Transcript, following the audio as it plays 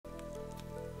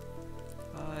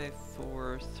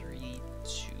3,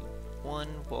 2, 1.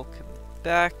 Welcome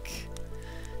back.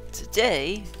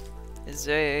 Today is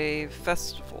a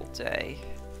festival day.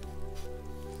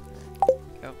 There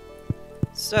we go.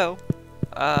 So,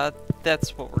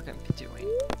 that's what we're gonna be doing.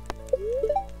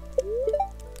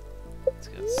 It's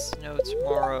gonna snow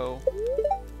tomorrow.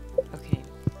 Okay,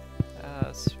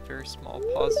 it's very small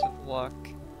positive luck.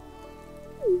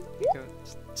 We go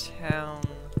to town.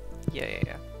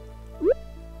 Yeah.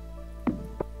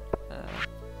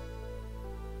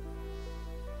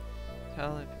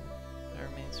 There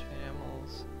remains for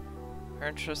animals. Are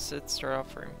interested, start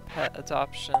offering pet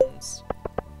adoptions.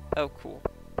 Oh, cool.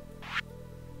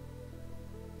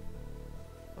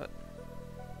 What?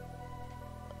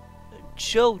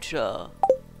 Joja!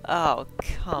 Oh,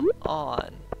 come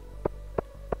on.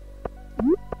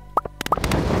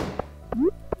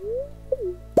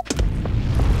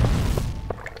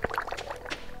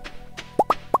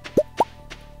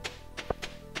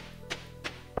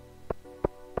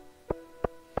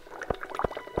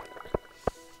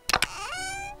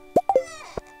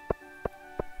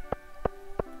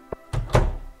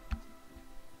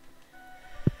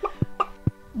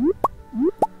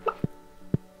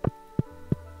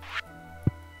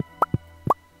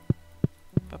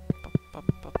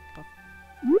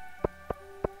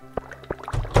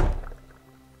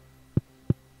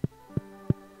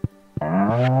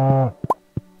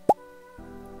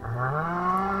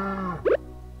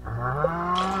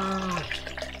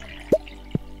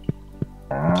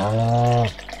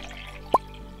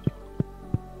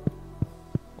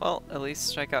 Well, at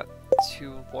least I got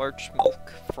 2 large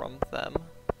milk from them.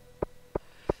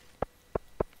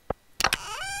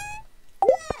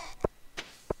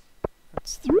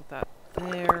 Let's throw that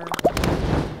there.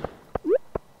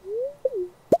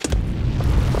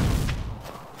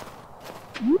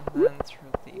 And then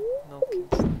throw the milk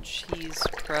into the cheese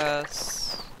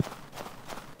press.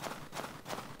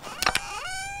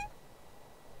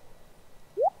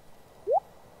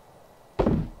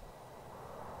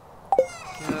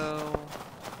 Go.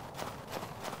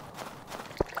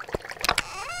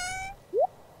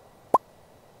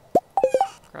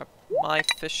 Grab my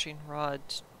fishing rod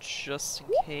just in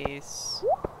case.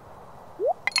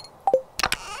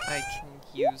 I can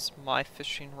use my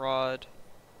fishing rod.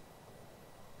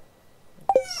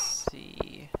 Let's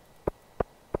see.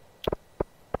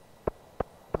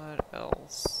 What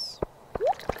else?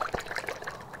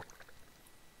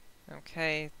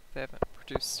 Okay, they haven't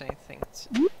produced anything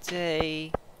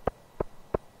today.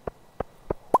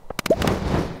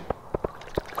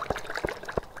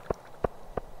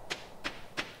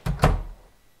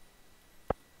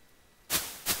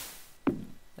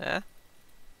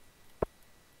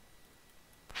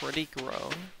 Pretty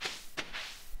grown.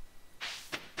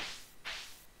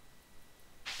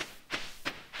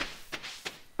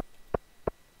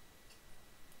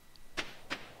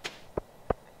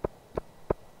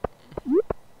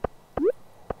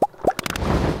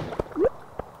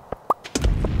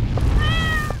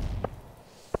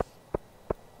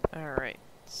 Alright,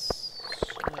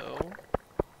 so...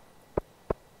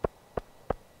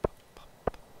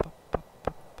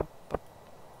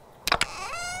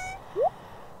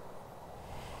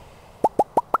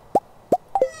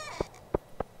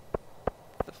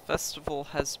 The festival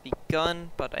has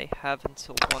begun, but I have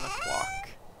until 1 o'clock.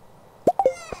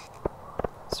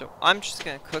 So I'm just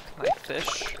gonna cook my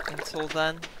fish until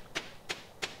then.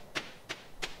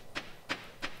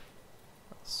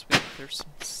 Sweet, there's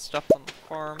some stuff on the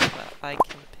farm that I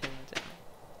can pin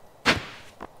down.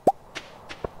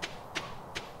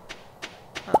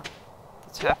 Huh.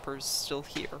 The tapper's still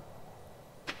here.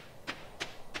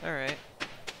 Alright.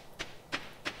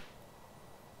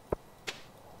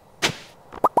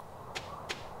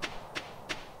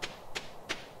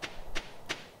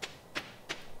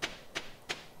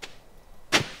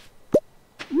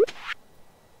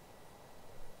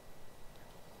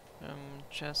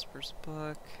 Jasper's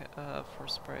book, for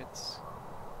sprites.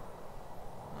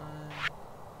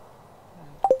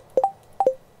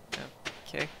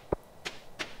 Okay.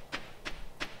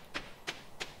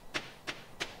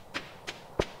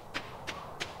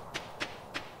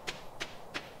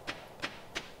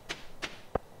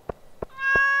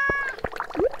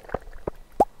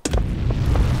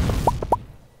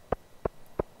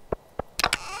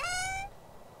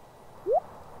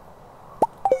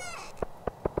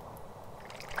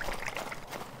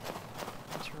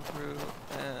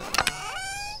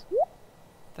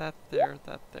 That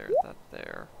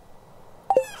there.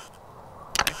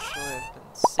 Actually, I've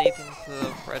been saving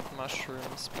the red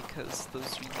mushrooms because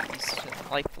those are used in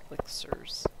life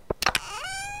elixirs.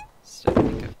 So I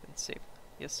think I've been saving.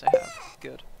 Yes, I have.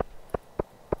 Good.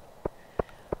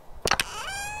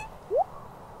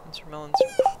 watermelons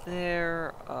are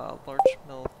there. Large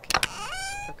milk.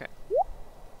 Okay.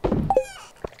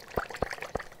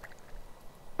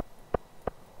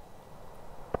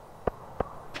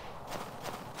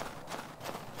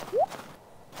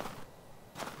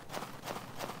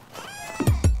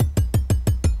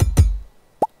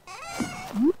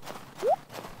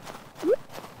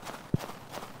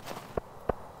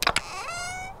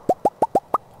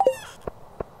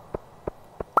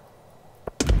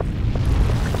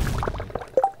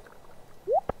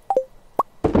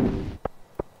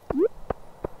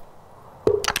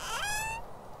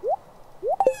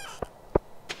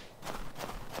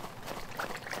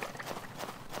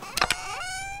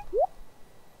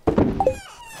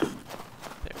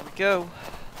 Go.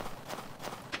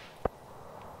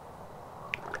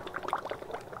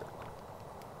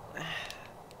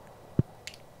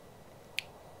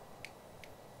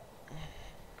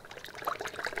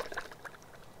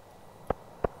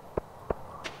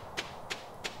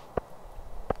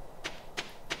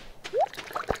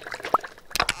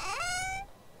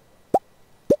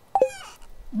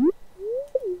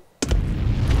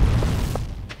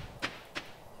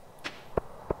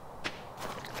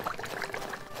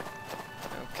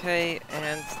 Okay,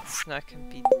 and it's not gonna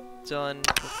be done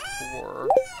before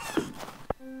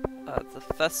the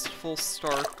festival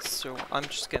starts, so I'm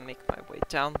just gonna make my way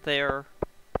down there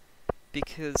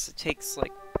because it takes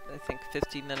like, I think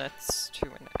 50 minutes to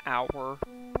an hour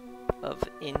of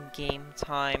in-game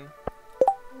time.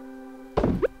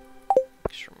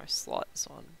 Make sure my slot is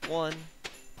on 1,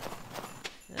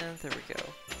 and there we go.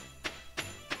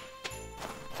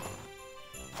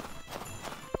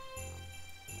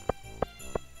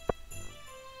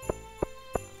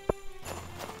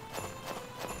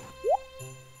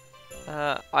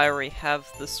 I already have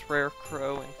this rare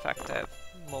crow. In fact, I have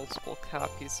multiple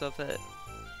copies of it.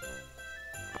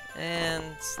 And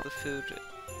the food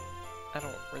I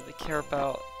don't really care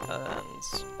about,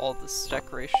 and all this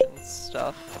decoration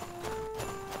stuff.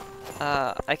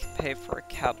 I can pay for a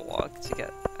catalog to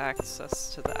get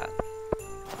access to that.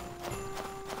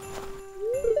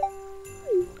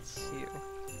 Let's see.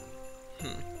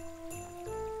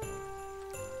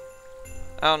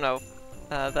 I don't know.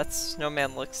 That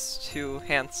snowman looks too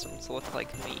handsome to look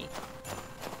like me.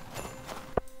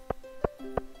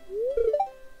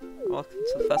 Welcome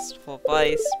to the Festival of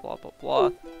Ice, blah blah blah.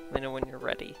 Let me know when you're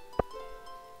ready.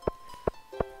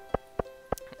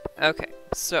 Okay,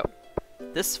 so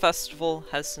this festival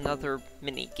has another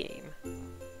mini-game.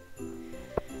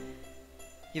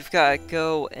 You've gotta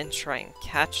go and try and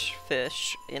catch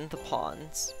fish in the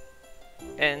ponds,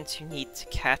 and you need to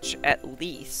catch at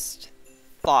least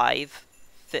 5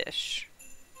 fish.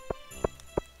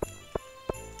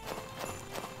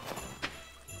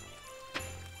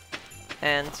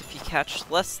 And if you catch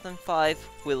less than 5,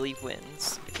 Willy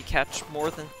wins. If you catch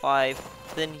more than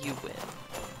 5, then you win.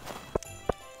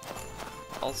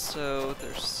 Also,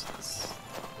 there's this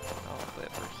way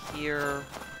over here.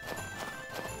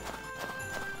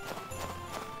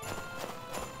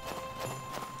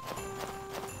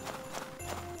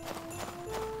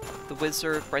 The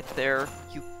wizard right there,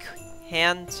 you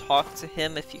can talk to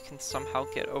him if you can somehow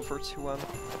get over to him.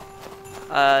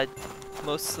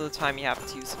 Most of the time you have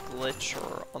to use a glitch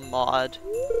or a mod.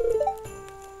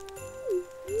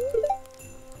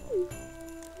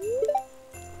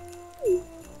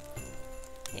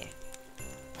 Yeah.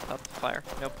 Up the fire.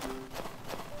 Nope.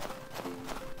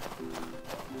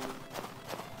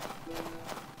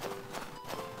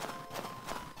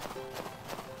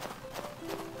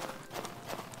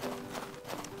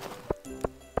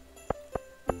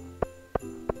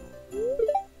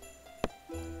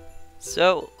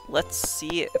 So, let's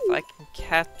see if I can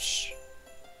catch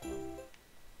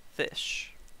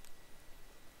fish.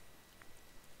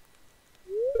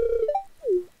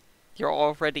 You're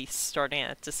already starting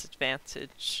at a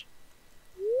disadvantage.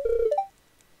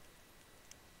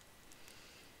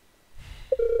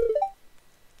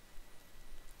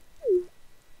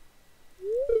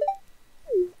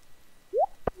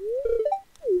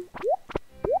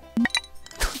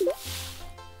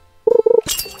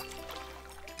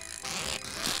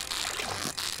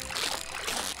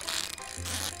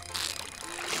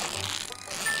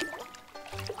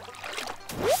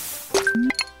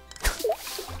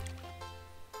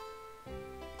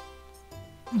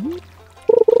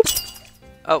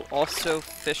 Oh, also,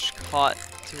 fish caught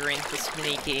during this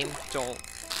mini-game don't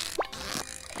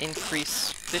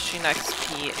increase fishing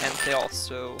XP, and they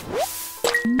also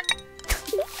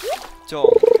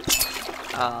don't,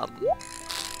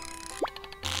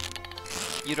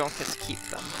 you don't get to keep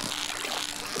them.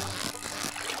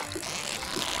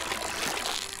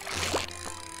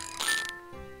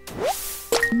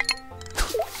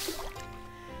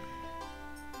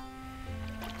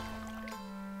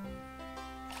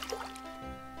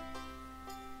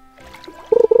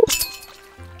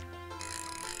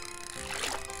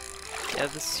 Yeah,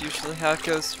 this is usually how it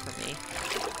goes for me.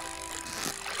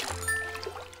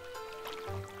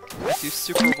 I do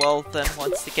super well, then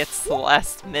once it gets to the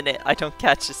last minute, I don't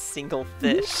catch a single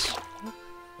fish.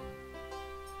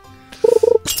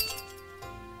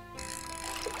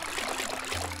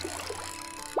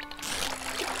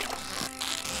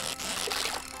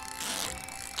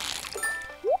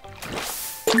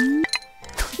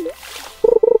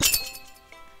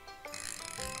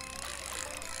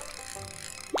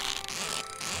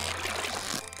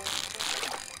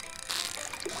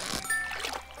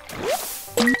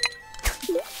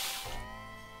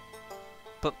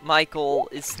 But my goal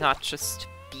is not just to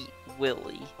beat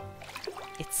Willy,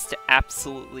 it's to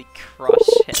absolutely crush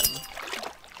him.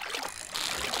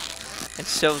 And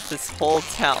show this whole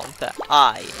town that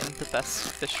I am the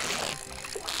best fisherman.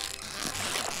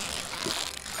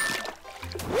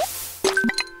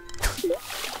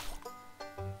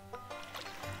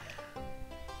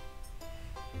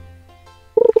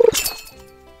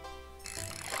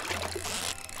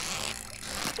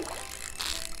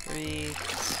 Three,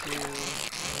 two,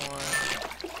 one.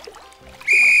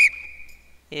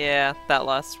 Yeah, that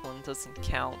last one doesn't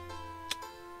count.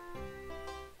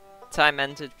 Time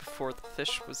ended before the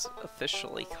fish was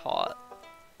officially caught.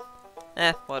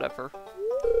 Whatever.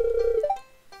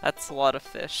 That's a lot of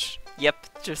fish.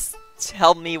 Yep, just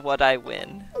tell me what I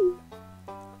win.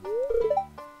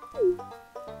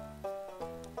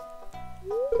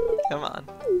 Come on.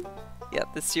 Yeah,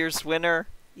 this year's winner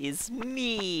is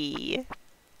me!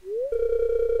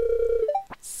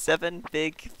 7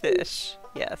 big fish.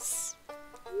 Yes.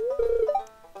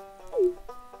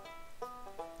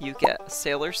 You get a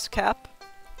sailor's cap,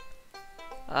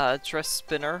 dress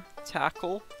spinner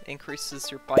tackle, increases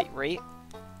your bite rate,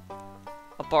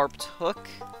 a barbed hook,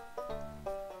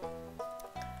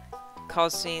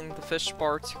 causing the fish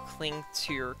bar to cling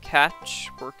to your catch,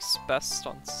 works best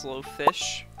on slow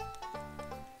fish,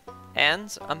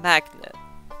 and a magnet.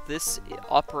 This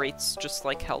operates just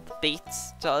like how the bait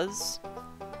does.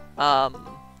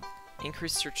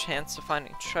 Increase your chance of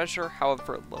finding treasure,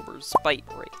 however it lowers bite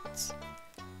rates.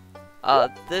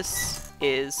 This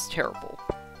is terrible.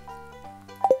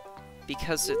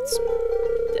 Because it's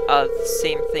the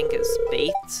same thing as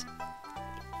bait,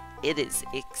 it is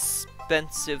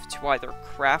expensive to either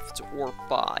craft or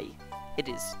buy. It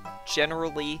is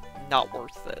generally not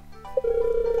worth it.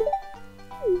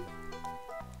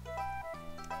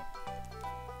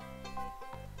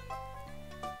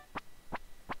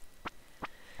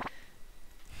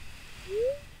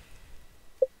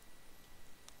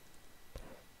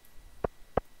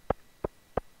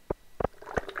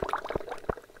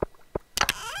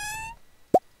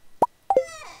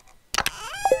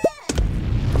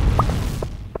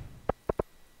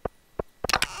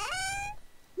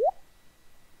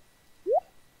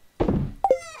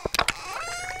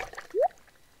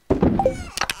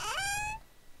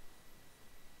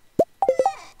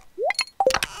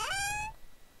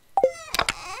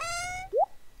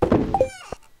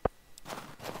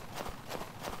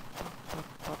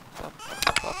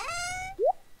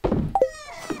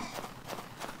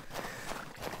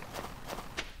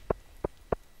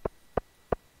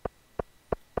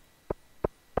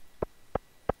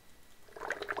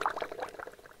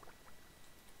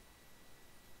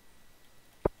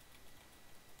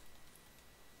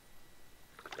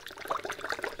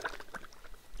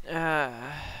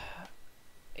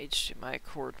 HDMI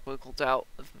cord wiggled out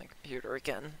of my computer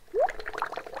again.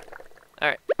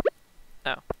 Alright.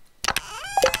 Oh.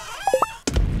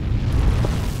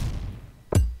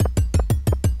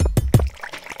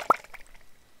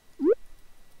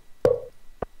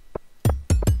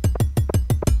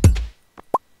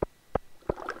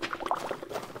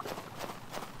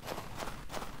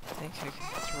 I think I can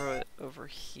throw it over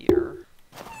here.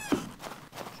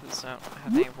 Because I don't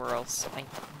have anywhere else I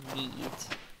need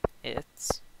it.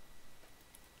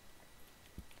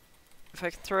 If I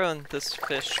could throw in this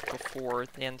fish before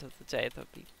the end of the day,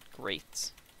 that'd be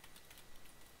great.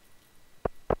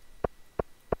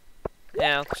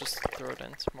 Yeah, I'll just throw it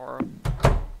in tomorrow.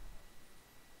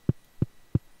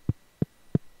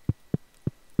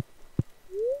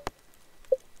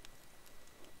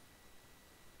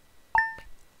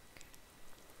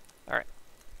 Alright.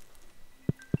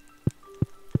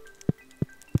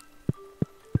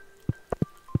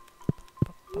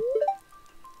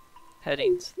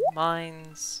 Heading to the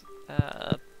mines,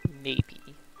 maybe.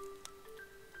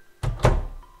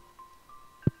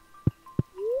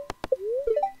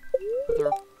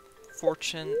 Other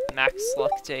fortune, max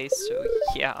luck day, so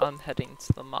yeah, I'm heading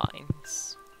to the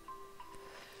mines.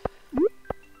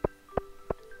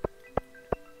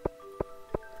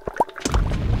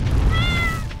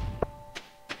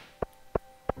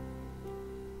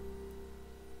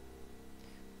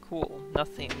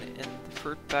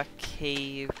 fruitback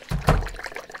cave.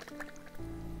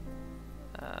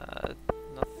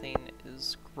 Nothing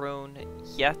is grown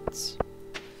yet.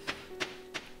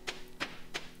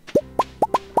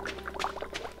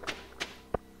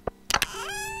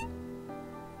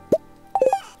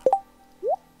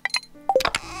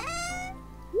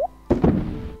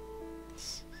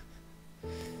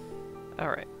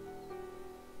 Alright.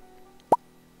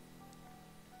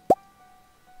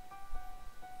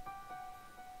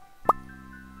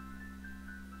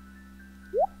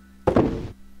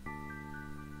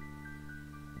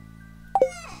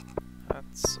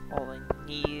 That's all I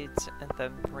need, and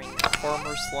then bring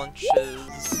farmer's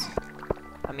lunches.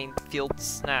 I mean, field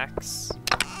snacks.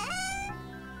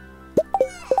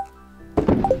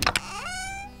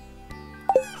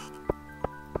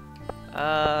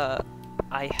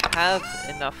 I have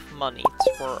enough money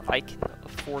to where I can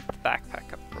afford the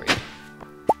backpack upgrade.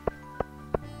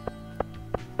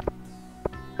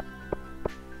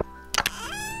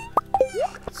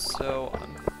 So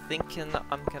I'm thinking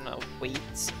I'm gonna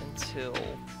wait until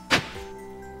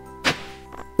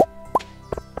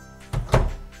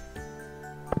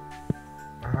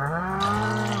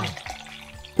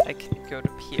I can go to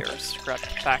Pierre's to grab the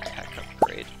backpack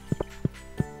upgrade.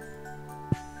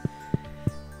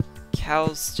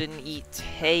 Cows didn't eat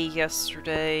hay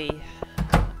yesterday.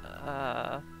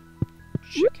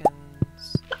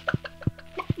 Chickens.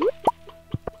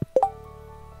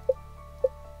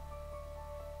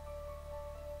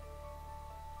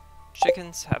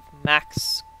 Chickens have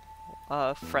max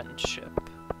friendship,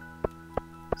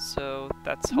 so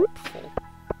that's helpful.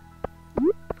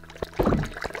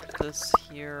 This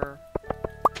here,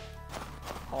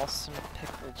 awesome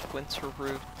pickled winter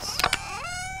roots.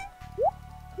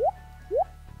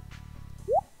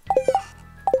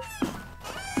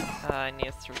 I need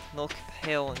to throw the milk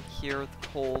pail in here. The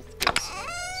coal goes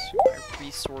into my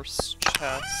resource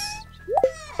chest.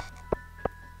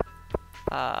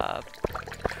 I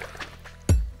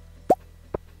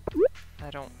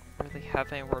don't really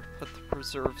have anywhere to put the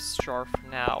reserves jar for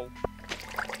now.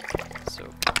 So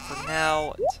for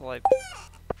now, until I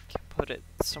can put it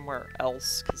somewhere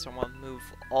else, because I want to move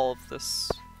all of this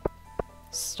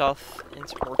stuff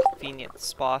into more convenient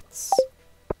spots.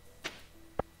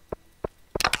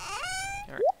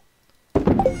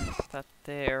 That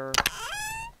there.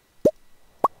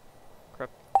 Grab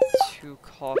 2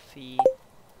 coffee.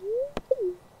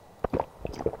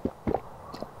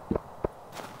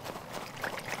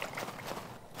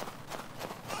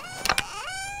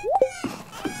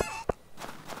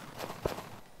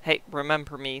 Hey,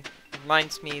 remember me.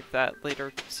 Reminds me that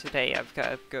later today I've got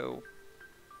to go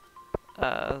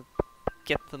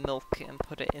get the milk and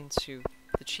put it into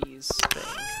the cheese thing.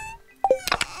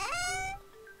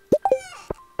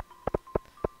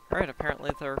 Alright,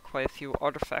 apparently there are quite a few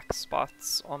artifact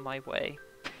spots on my way.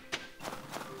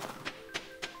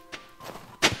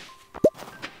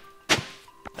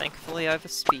 Thankfully I have a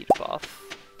speed buff.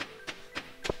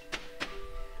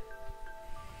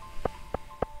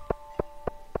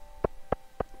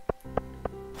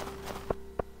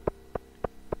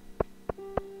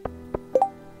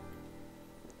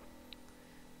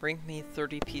 Bring me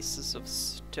 30 pieces of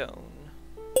stone.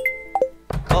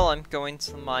 Well, I'm going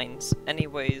to the mines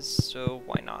anyways, so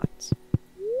why not?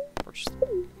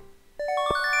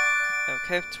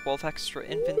 Okay, 12 extra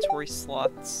inventory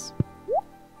slots.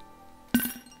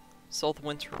 Sell the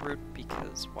winter root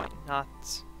because why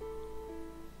not?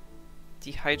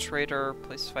 Dehydrator,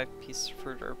 place 5 pieces of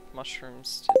fruit or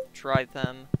mushrooms to dry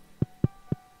them.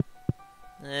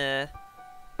 Eh.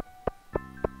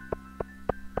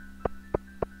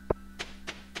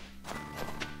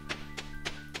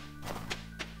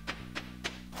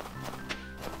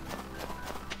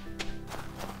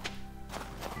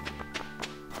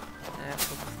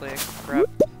 Hopefully I can grab.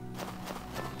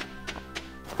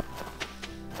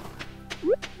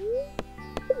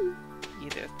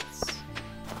 Eat it.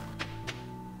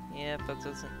 Yeah, but it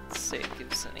doesn't say it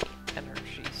gives any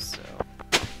energy, so.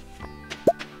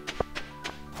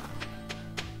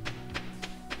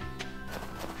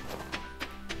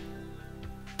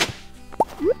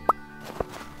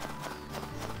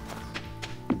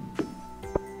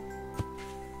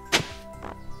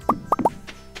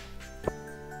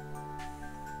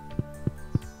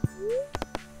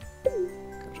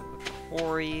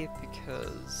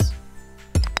 Because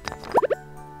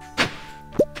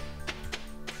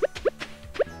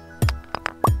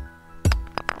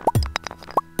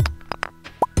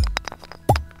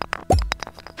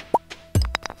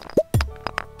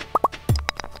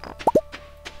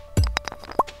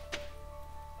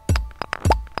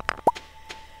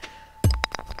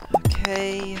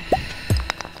okay.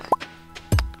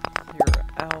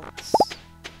 out.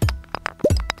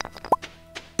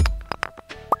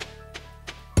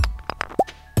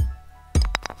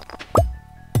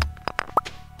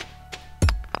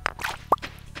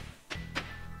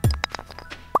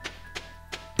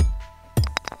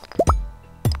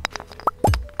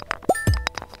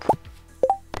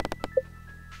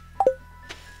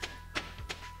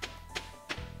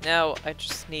 Now, I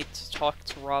just need to talk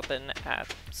to Robin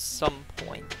at some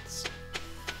point.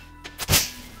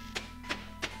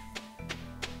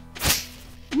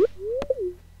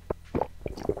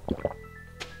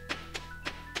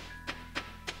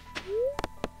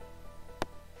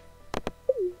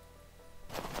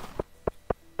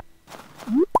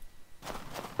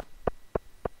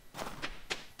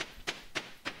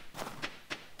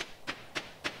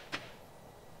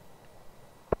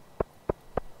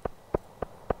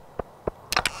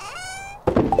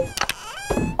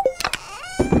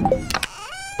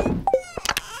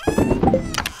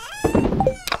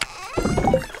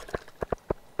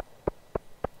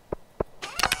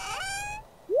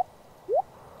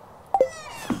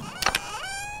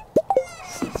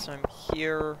 I'm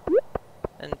here,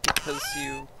 and because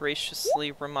you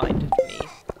graciously reminded me,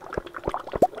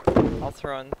 I'll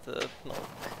throw in the milk.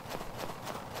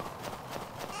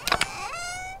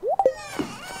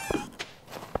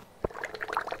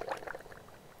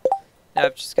 Now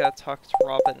I've just got to talk to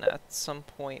Robin at some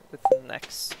point within the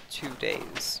next 2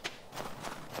 days.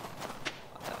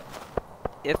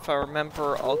 If I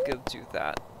remember, I'll go do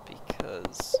that,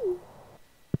 because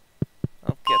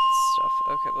I'll get stuff.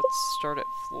 Okay, let's start at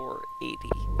floor 80.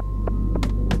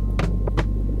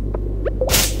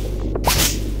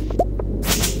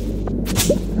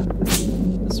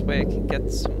 This way I can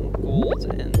get some gold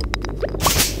and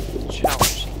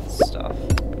challenging stuff.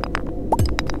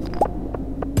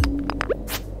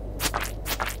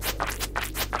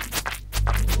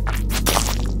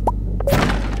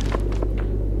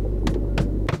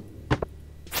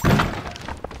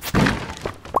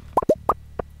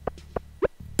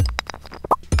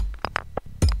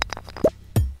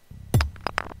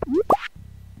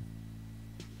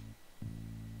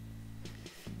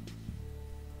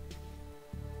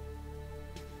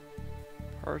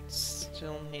 Parts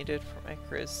still needed for my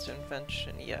greatest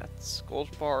invention yet.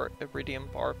 Gold bar, iridium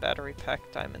bar, battery pack,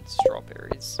 diamond,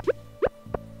 strawberries.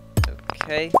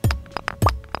 Okay.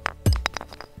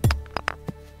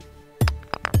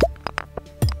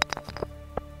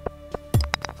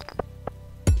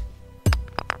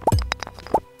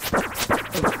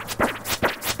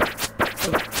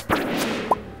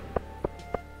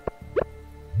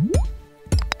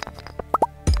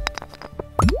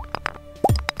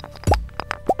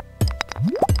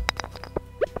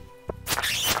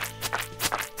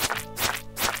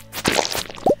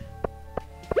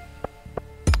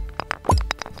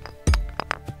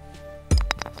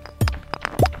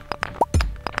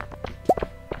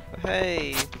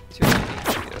 Hey, 2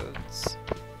 geodes.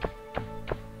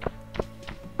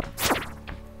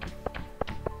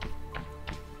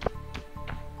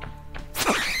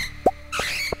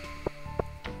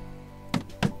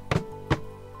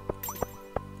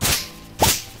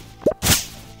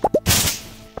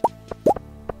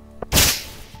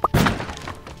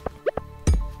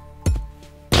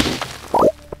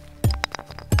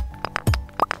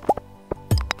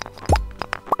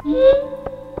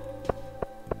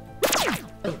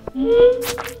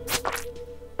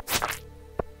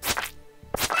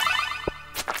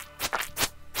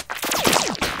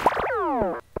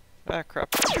 Ah,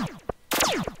 crap.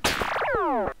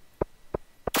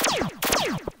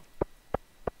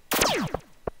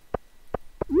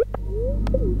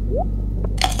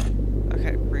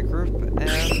 Okay, regroup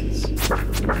and...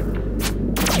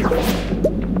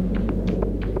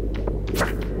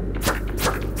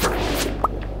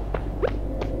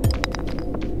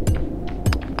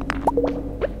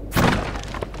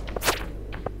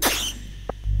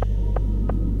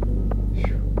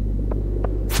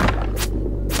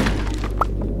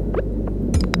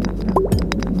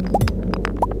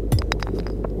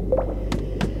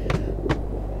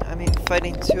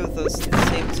 fighting 2 of those at the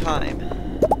same time.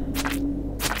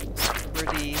 It's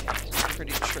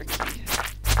pretty tricky.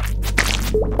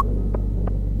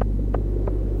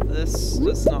 This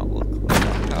does not look like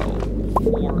how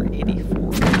 484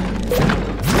 looks.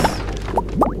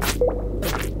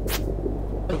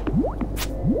 Oh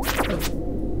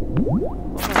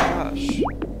my gosh.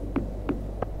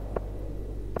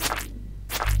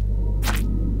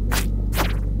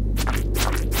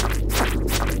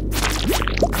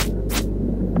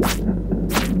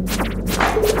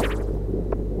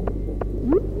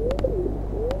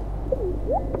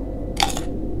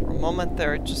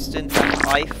 There, it just didn't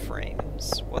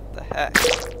iframes. What the heck?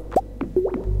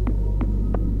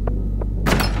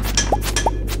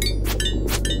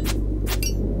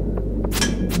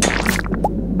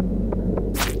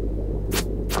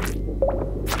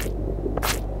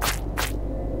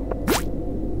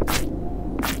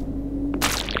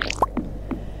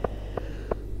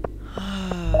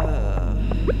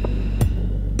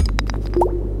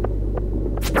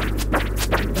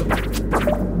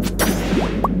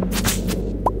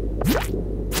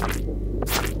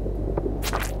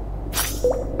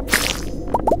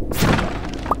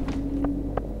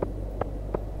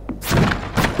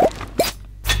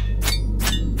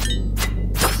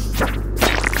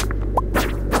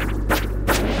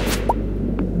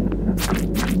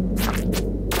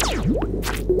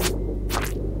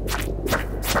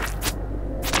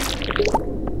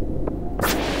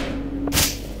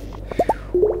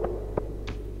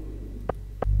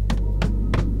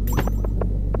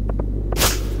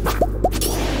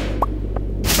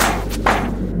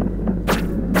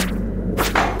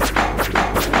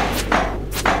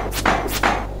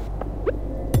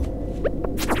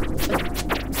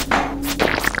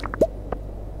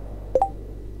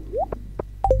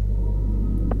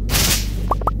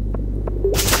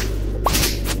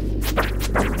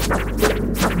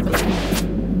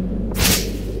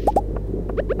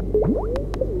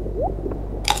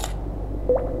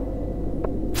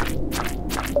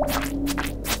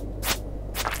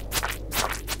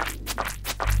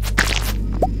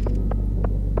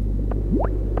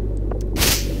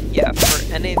 Yeah,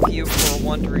 for any of you who are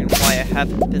wondering why I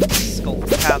haven't been to Skull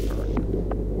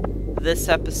Cavern, this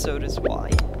episode is why.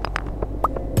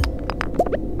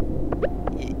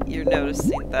 You're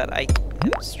noticing that I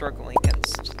am struggling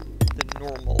against the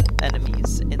normal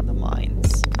enemies in the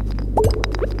mines.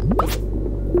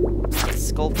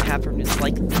 Skull Cavern is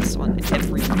like this on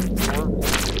every floor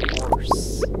or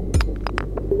worse.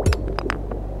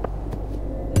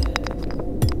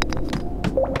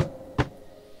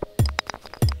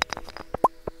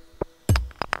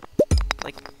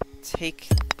 Take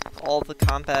all the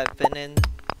combat I've been in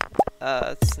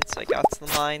since I got to the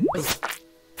mine.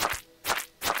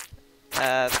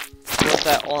 Throw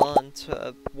that all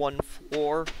into one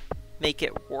floor, make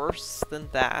it worse than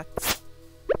that,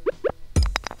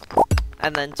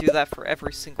 and then do that for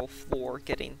every single floor,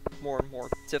 getting more and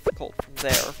more difficult from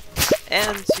there.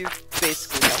 And you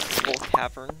basically have Skull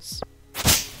Caverns.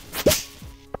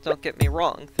 Don't get me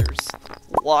wrong, there's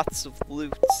lots of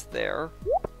loot there.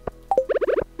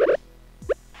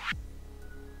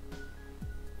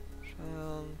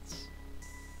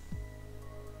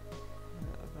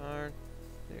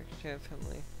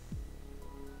 Family.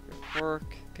 Good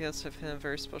work. PS have hidden a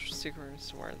very special secret room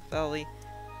somewhere in the valley.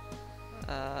 It's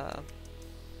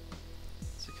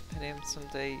a compendium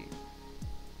someday.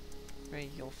 Maybe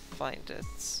you'll find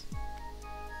it.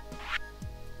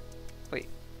 Wait.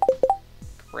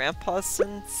 Grandpa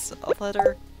sends a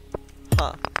letter?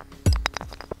 Huh.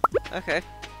 Okay.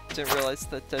 Didn't realize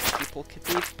that dead people could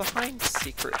leave behind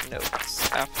secret notes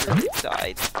after they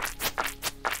died.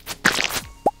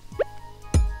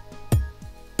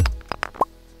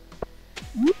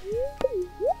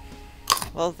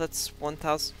 Well, that's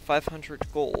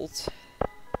 1,500 gold.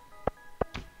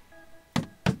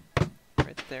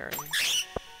 Right there.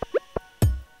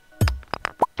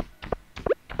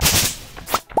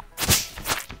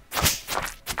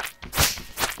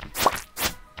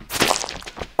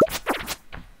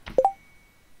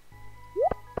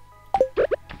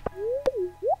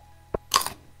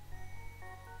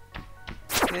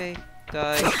 Okay,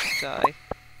 die, die.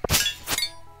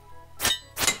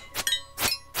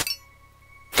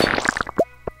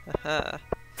 Haha.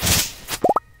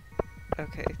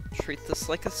 Okay, treat this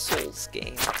like a Souls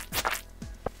game.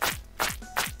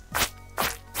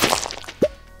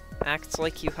 Act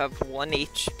like you have 1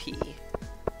 HP.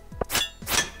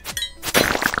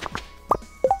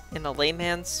 In a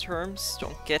layman's terms,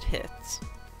 don't get hit.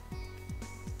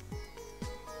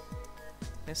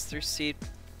 Nice through speed.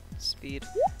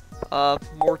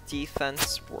 More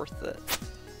defense, worth it.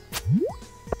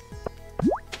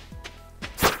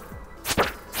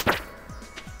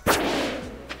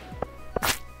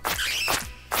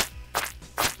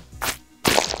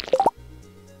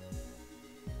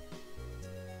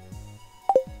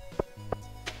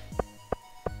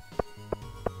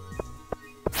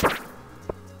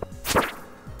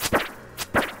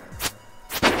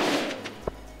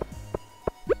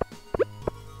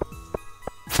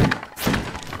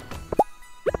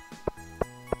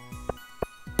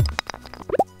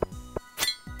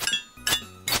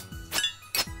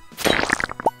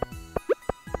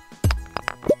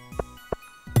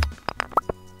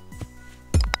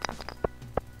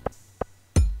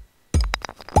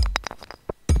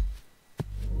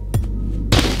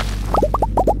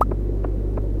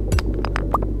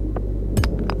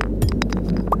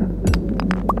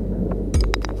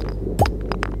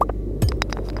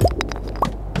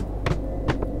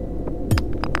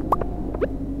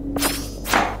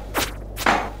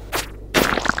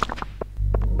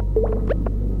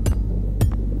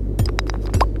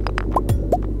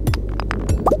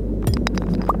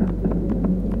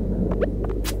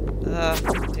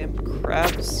 Damn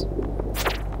crabs.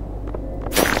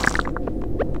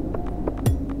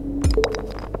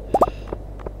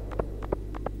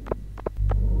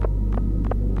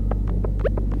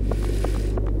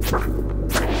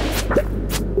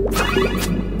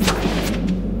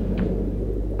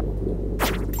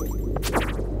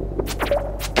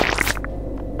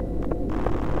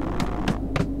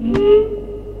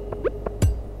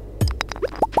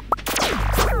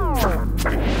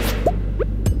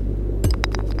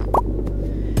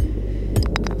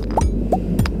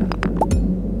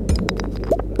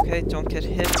 Okay, don't get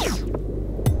hit.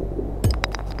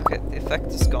 Okay, the effect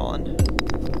is gone.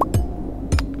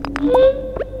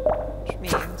 Which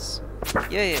means...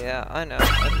 Yeah, I know.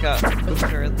 I've got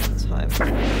very little time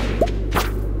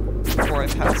before I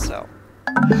pass out.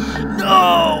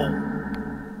 No!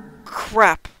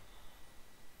 Crap!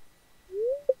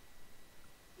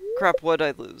 Crap, what'd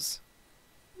I lose?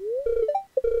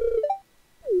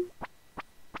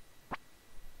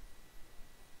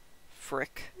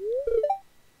 Frick.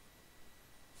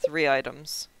 3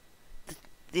 items.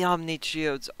 The Omni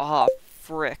Geodes. Ah,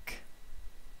 frick.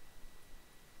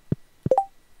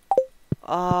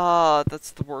 Ah,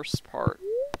 that's the worst part.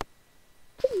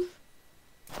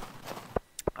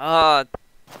 Ah,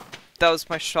 that was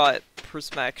my shot at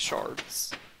prismatic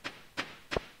shards.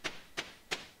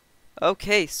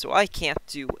 Okay, so I can't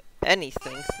do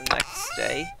anything the next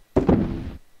day.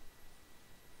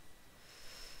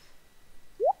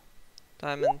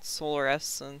 Diamond, solar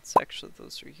essence, actually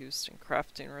those are used in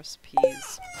crafting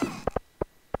recipes.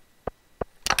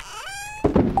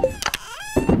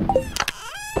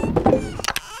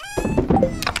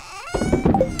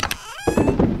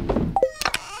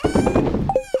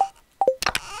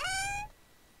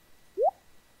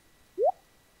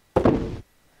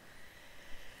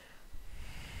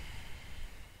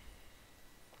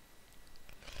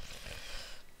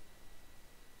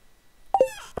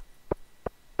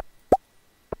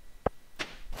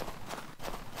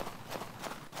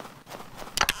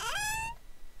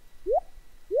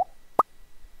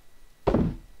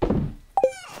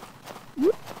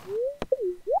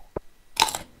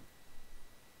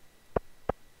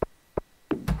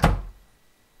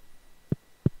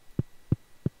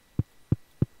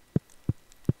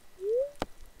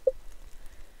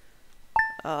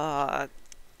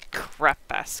 Crap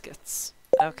baskets.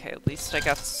 Okay, at least I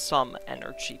got some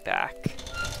energy back.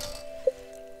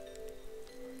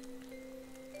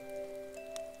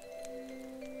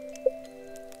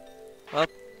 Well.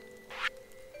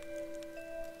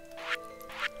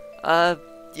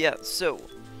 Yeah, so...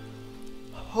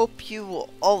 Hope you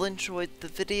all enjoyed the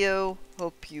video.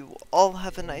 Hope you all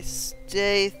have a nice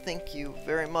day. Thank you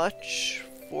very much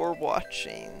for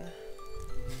watching.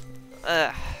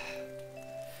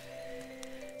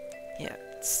 Yeah,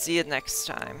 see you next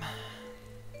time.